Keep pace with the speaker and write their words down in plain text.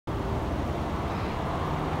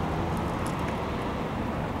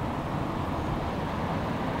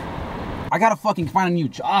I gotta fucking find a new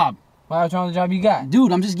job. What's wrong with the job you got?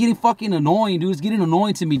 Dude, I'm just getting fucking annoying, dude. It's getting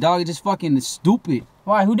annoying to me, dog. It's just fucking stupid.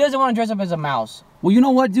 Why? Who doesn't want to dress up as a mouse? Well, you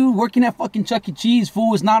know what, dude? Working at fucking Chuck E. Cheese,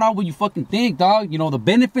 fool, is not all what you fucking think, dog. You know, the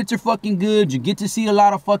benefits are fucking good. You get to see a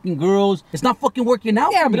lot of fucking girls. It's not fucking working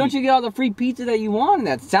out for but me. don't you get all the free pizza that you want?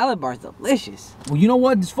 That salad bar's delicious. Well, you know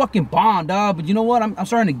what? It's fucking bomb, dog. But you know what? I'm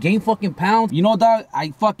starting to gain fucking pounds. You know, dog,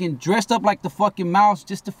 I fucking dressed up like the fucking mouse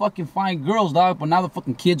just to fucking find girls, dog. But now the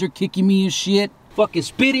fucking kids are kicking me and shit. Fucking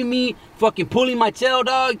spitting me, fucking pulling my tail,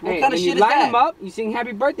 dog. What kind of shit is that? You line them up, you sing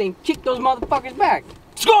happy birthday and kick those motherfuckers back.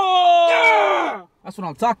 Score! Yeah! That's what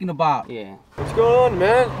I'm talking about. Yeah. What's going on,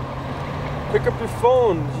 man? Pick up your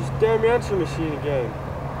phone. It's this damn answer machine again.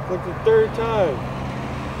 It's like the third time.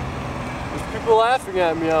 There's people laughing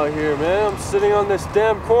at me out here, man. I'm sitting on this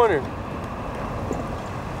damn corner.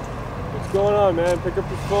 What's going on, man? Pick up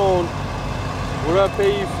your phone. What do I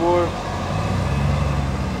pay you for?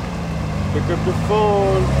 Pick up your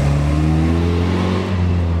phone.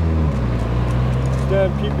 There's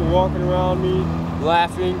damn people walking around me,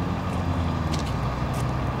 laughing.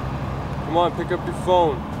 Come on, pick up your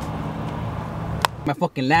phone. My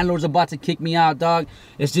fucking landlord's about to kick me out, dog.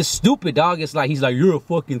 It's just stupid, dog. It's like, he's like, you're a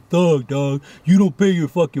fucking thug, dog. You don't pay your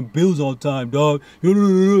fucking bills on time, dog. You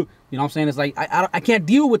know what I'm saying? It's like, I can't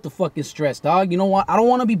deal with the fucking stress, dog. You know what? I don't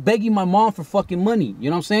want to be begging my mom for fucking money. You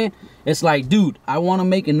know what I'm saying? It's like, dude, I want to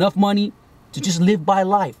make enough money to just live by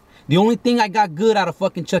life. The only thing I got good out of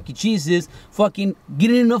fucking Chuck E. Cheese is fucking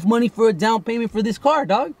getting enough money for a down payment for this car,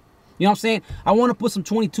 dog. You know what I'm saying? I want to put some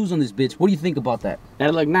 22s on this bitch. What do you think about that?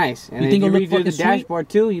 That'd look nice. And you think it'll look fucking the sweet? dashboard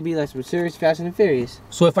too, you'd be like some serious Fast and Furious.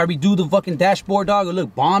 So if I redo the fucking dashboard, dog, it'll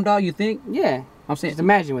look bomb, dog, you think? Yeah. I'm saying, just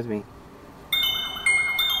imagine with me.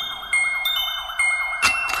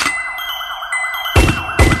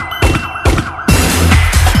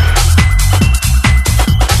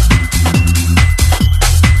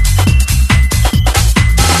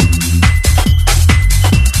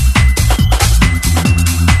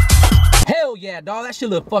 yeah, dog, that shit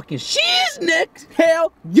look fucking shiznix.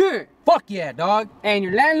 Hell yeah. Fuck yeah, dog. And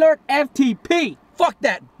your landlord, FTP. Fuck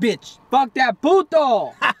that bitch. Fuck that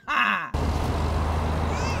puto. Ha ha.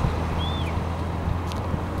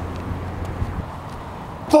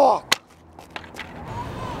 Fuck.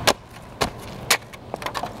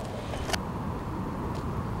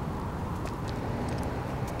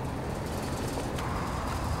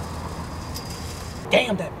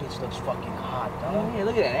 Damn, that bitch looks fucking hot, dog. Yeah,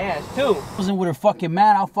 look at that ass, too. I wasn't with her fucking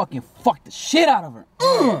man, I'll fucking fuck the shit out of her.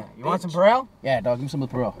 You want some Perel? Yeah, dog, give me some of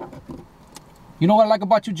the Perel. You know what I like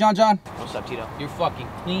about you, John? What's up, Tito? You're fucking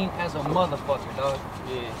clean as a motherfucker, dog.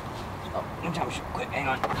 Yeah. Oh, I'm trying to shoot quick, hang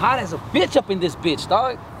on. Hot as a bitch up in this bitch,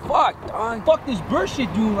 dog. Fuck, dog. Fuck this bird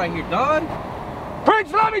shit doing right here, dog.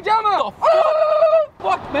 Prince Lami Jama!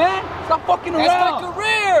 Fuck, man. Stop fucking around. That's my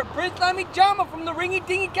career. Prince Lami Jama from the Ringy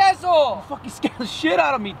Dingy Castle. You fucking scared the shit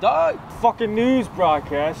out of me, dog. Fucking news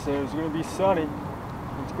broadcast said it was gonna be sunny.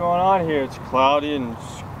 What's going on here? It's cloudy and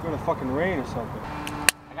it's gonna fucking rain or something.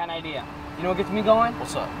 I got an idea. You know what gets me going?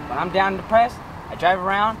 What's up? When I'm down and depressed, I drive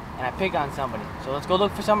around and I pick on somebody. So let's go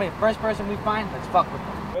look for somebody. The first person we find, let's fuck with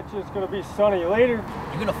them. Bet you it's gonna be sunny later.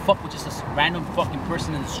 You're gonna fuck with just a random fucking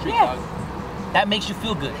person in the street, Yeah. dog. That makes you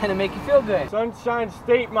feel good. And to make you feel good. Sunshine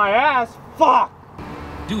State my ass. Fuck!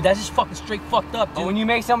 Dude, that's just fucking straight fucked up, dude. But when you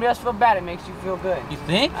make somebody else feel bad, it makes you feel good. You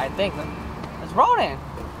think? I think. Let's roll then.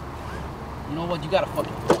 You know what? You gotta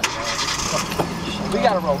fucking point, dog. We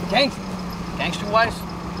gotta roll gangster. Gangster wise?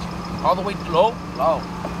 All the way low? Low.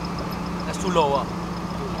 That's too low, huh?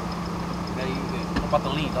 There you go. What about the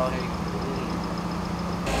lean, dog? There you go.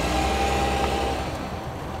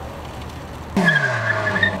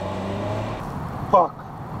 Fuck.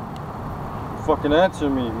 Fucking answer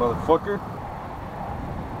me, motherfucker.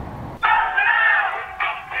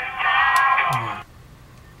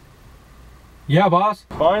 Yeah, boss.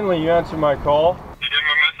 Finally, you answered my call. Did you get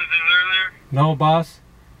my messages earlier? No, boss.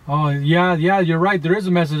 Oh, yeah, you're right. There is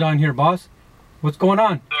a message on here, boss. What's going on?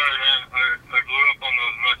 Sorry, man. I blew up on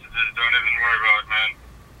those messages. Don't even worry about it, man.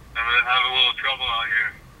 I'm gonna have a little trouble out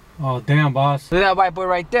here. Oh, damn, boss. Look at that white boy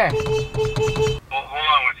right there. Hold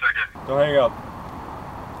on 1 second. Don't hang up.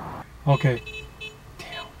 Okay.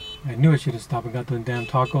 Damn. I knew I should have stopped and got them damn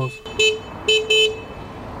tacos.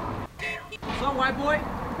 What's up, white boy?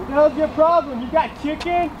 What the hell's your problem? You got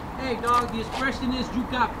chicken? Hey, dog, the expression is you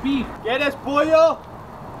got beef. Get us, pollo?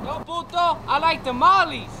 No, puto. I like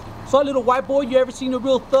tamales. So, little white boy, you ever seen a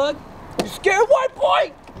real thug? You scared, white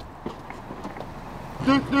boy?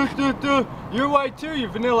 Dude. You're white too, you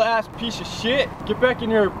vanilla ass piece of shit. Get back in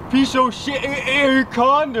your piece of shit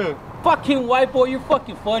anaconda. Fucking white boy, you're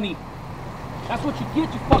fucking funny. That's what you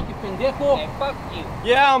get, you fucking pendejo. Hey, fuck you.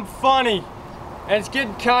 Yeah, I'm funny. And it's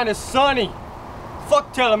getting kind of sunny.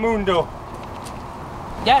 Fuck Telemundo.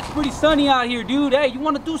 Yeah, it's pretty sunny out here, dude. Hey, you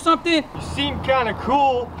want to do something? You seem kind of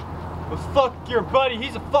cool, but fuck your buddy.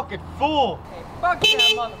 He's a fucking fool. Hey, fuck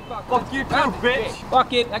that motherfucker. Fuck you too, bitch.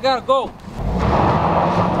 Fuck it, I gotta go.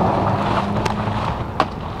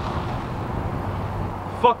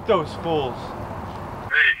 Fuck those fools.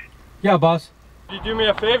 Hey, Yeah, boss. Can you do me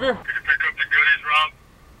a favor? could you pick up the goodies, Rob?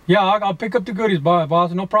 Yeah, I'll pick up the goodies,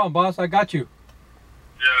 boss. No problem, boss. I got you.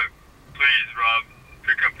 Yeah, please, Rob.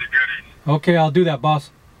 Pick up the goodies. Okay, I'll do that,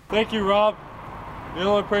 boss. Thank you, Rob. You're the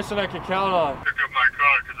only person I can count on. Pick up my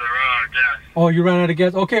car because I ran out of gas. Oh, you ran out of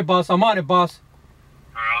gas? Okay, boss. I'm on it, boss.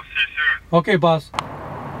 All right, I'll see you soon. Okay, boss.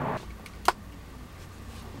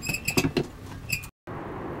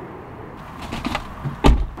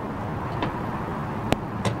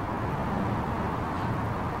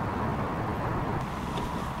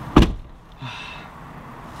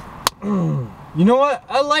 You know what?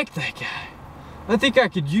 I like that guy. I think I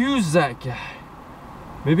could use that guy.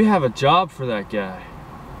 Maybe have a job for that guy.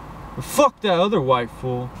 But fuck that other white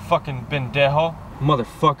fool. Fucking pendejo.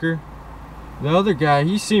 Motherfucker. The other guy,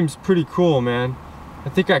 he seems pretty cool, man. I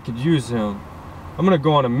think I could use him. I'm gonna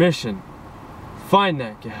go on a mission. Find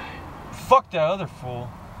that guy. Fuck that other fool.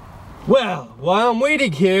 Well, while I'm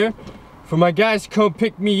waiting here for my guys to come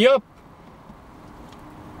pick me up,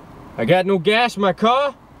 I got no gas in my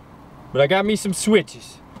car, but I got me some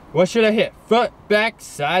switches. What should I hit? Front, back,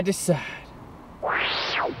 side to side.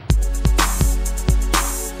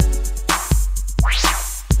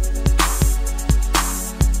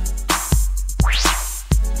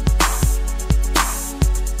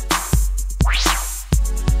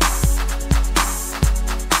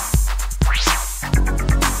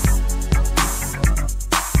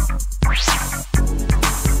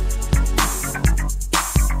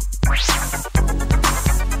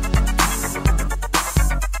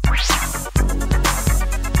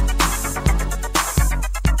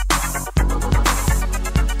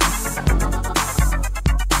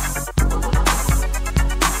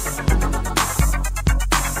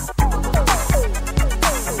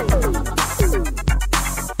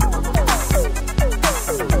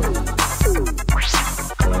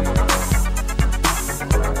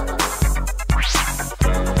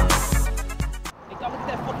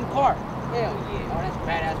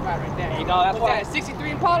 that,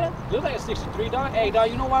 63 Impala? Looks like a 63, dog. Hey, dog,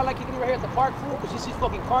 you know why I like kicking it right here at the park, fool? Because you see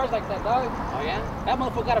fucking cars like that, dog. Oh, yeah? That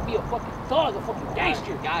motherfucker gotta be a fucking thug, a fucking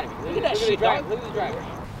gangster. Gotta be. Look at that shit, dog. Look at the driver.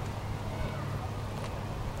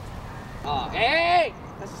 Oh, hey!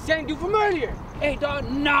 That's the same dude from earlier. Hey, dog,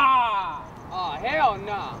 nah. Oh, hell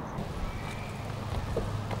nah.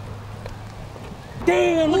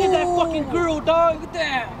 Damn, look at that fucking girl, dog. Look at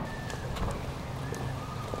that.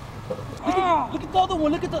 Look at the other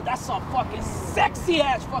one. Look at that's some fucking sexy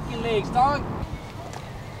ass fucking legs, dog.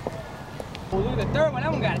 Oh, look at the third one.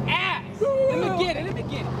 That one got ass. Let me get it. Let me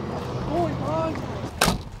get it. Going, dog.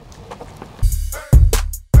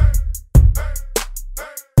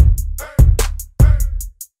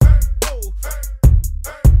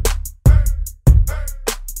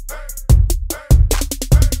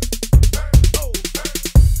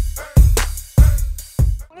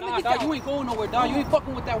 Dog, you ain't going nowhere, dog. You ain't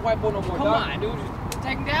fucking with that white boy no more, Come dog. on, dude. Just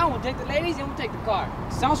take him down. We'll take the ladies and we'll take the car.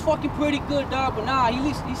 Sounds fucking pretty good, dog, but nah,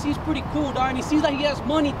 he seems pretty cool, dog, and he seems like he has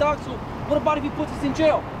money, dog, so what about if he puts us in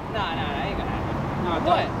jail? Nah, that ain't gonna happen. Nah,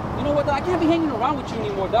 What? dog. You know what, dog? I can't be hanging around with you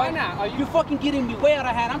anymore, dog. Why not? You're fucking getting me way out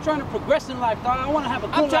of hand. I'm trying to progress in life, dog. I want to have a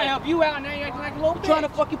good I'm life. trying to help you out and now you're acting like a little You're bitch. trying to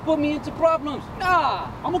fucking put me into problems. Nah.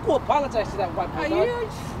 I'm gonna go apologize to that white boy, dog.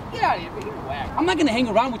 Get out of here, you're whack. I'm not gonna hang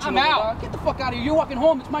around with you I'm no more, out. dog. Get the fuck out of here. You're walking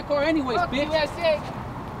home. It's my car anyways, Fuck bitch. you, that's it.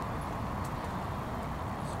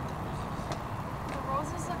 The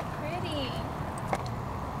roses look pretty.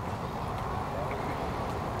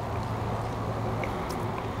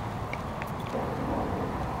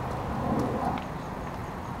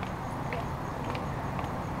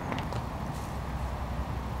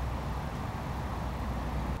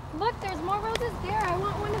 Look, there's more roses there. I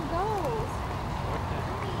want one of those.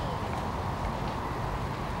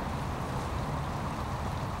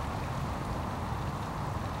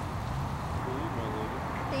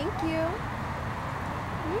 Thank you.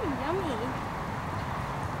 Yummy.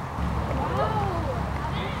 Wow.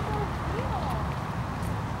 That's so cute.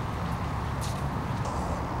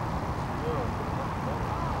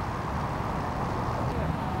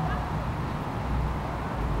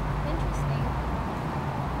 Interesting.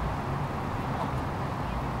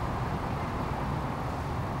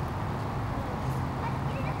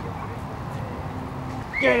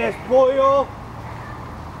 Get it, pollo!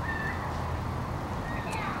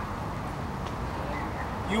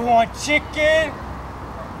 You want chicken?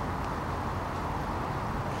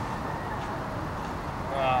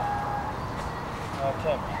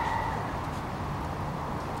 Okay.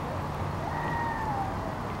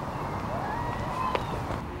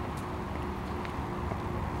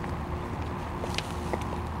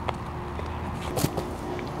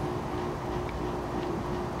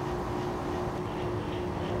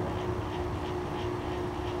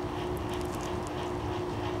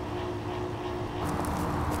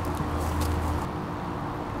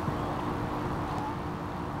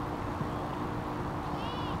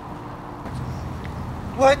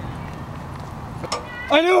 What?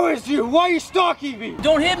 I knew it was you. Why are you stalking me?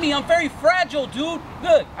 Don't hit me, I'm very fragile, dude.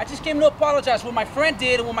 Look, I just came to apologize for what my friend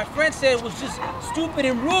did and what my friend said was just stupid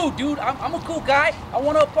and rude, dude. I'm a cool guy. I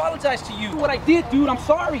want to apologize to you. What I did, dude, I'm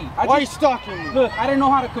sorry. Why are you stalking me? Look, I didn't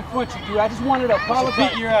know how to confront you, dude. I just wanted to apologize. I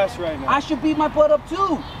should beat your ass right now. I should beat my butt up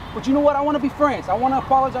too. But you know what? I want to be friends. I want to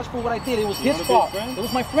apologize for what I did. It was his fault. It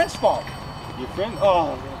was my friend's fault. Your friend?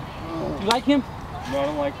 Oh. You like him? No, I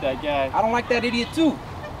don't like that guy. I don't like that idiot too.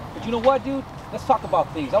 But you know what, dude? Let's talk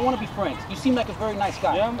about things. I want to be friends. You seem like a very nice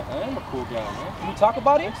guy. Yeah, I am a cool guy, man. Can we talk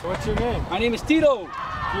about it? What's your name? My name is Tito.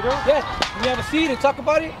 Tito? Yes. Can we have a seat and talk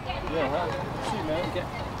about it? Yeah, huh? See, man. Okay.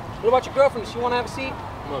 What about your girlfriend? Does she want to have a seat?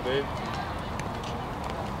 Come on, babe.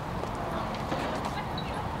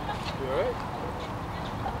 You alright?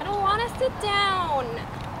 I don't want to sit down.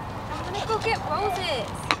 I'm gonna go get roses.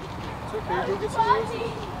 It's okay, go get some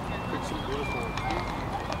roses. Pick some beautiful ones.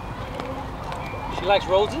 She likes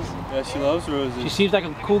roses? Yeah, she loves roses. She seems like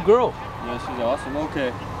a cool girl. Yeah, she's awesome.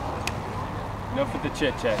 Okay. Enough with the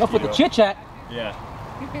chit chat. Enough with the chit chat. Yeah.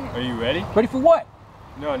 Are you ready? Ready for what?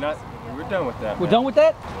 No, not. We're done with that. We're man. done with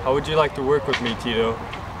that? How would you like to work with me, Tito?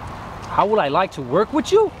 How would I like to work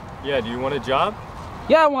with you? Yeah, do you want a job?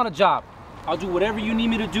 Yeah, I want a job. I'll do whatever you need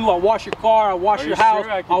me to do. I'll wash your car, I'll wash your house,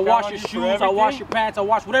 I'll wash your shoes, I'll wash your pants, I'll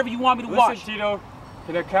wash whatever you want me to wash. Listen, Tito,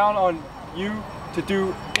 can I count on you to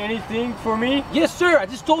do anything for me? Yes, sir. I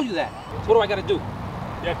just told you that. So what do I got to do?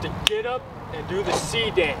 You have to get up and do the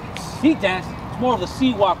sea dance. Sea dance? It's more of the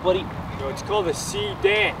sea walk, buddy. No, it's called the sea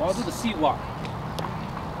dance. Well, I'll do the sea walk.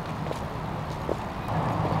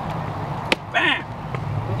 Bam!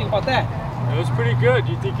 What do you think about that? That was pretty good.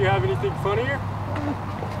 Do you think you have anything funnier?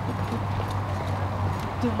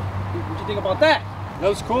 What do you think about that? That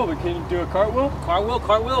was cool, but can you do a cartwheel? Cartwheel,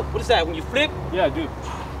 cartwheel. What is that? When you flip? Yeah, dude.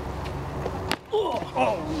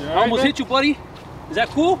 Oh, I almost hit you, buddy. Is that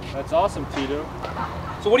cool? That's awesome, Tito.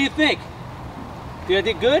 So what do you think? Did I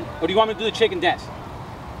did good? Or do you want me to do the chicken dance?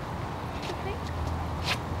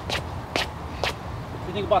 What do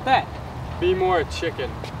you think about that? Be more a chicken.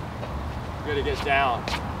 You gotta get down.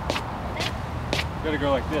 You gotta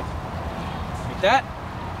go like this. Like that?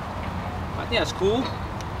 I think that's cool.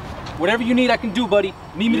 Whatever you need, I can do, buddy.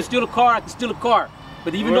 Need me to steal a car, I can steal a car.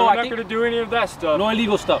 But even though I'm I not gonna do any of that stuff. no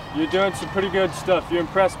illegal stuff. You're doing some pretty good stuff. You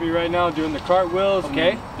impressed me right now doing the cartwheels,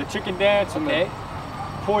 okay, and the chicken dance, and okay,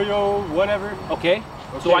 the pollo, whatever. Okay.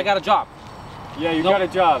 So I got a job. Yeah, you got a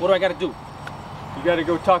job. What do I got to do? You got to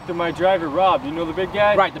go talk to my driver, Rob. You know the big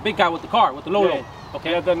guy? Right, the big guy with the car, with the logo. Yeah. Okay.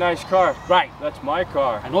 He had that nice car. Right. That's my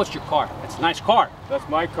car. I know it's your car. It's a nice car. That's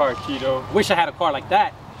my car, Tito. Wish I had a car like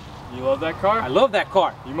that. You love that car? I love that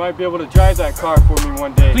car. You might be able to drive that car for me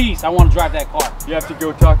one day. Please, I want to drive that car. You have to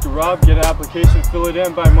go talk to Rob, get an application, fill it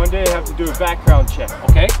in by Monday. You have to do a background check.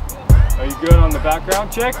 Okay. Are you good on the background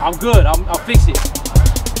check? I'm good. I'll fix it.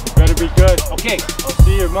 Better be good. Okay. I'll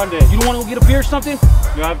see you Monday. You don't want to go get a beer or something?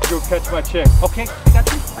 You have to go catch my chick. Okay, I got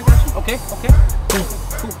you. I got you. Okay, okay. Cool,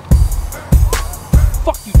 cool.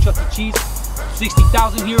 Fuck you, Chuck E. Cheese.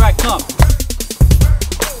 60,000, here I come.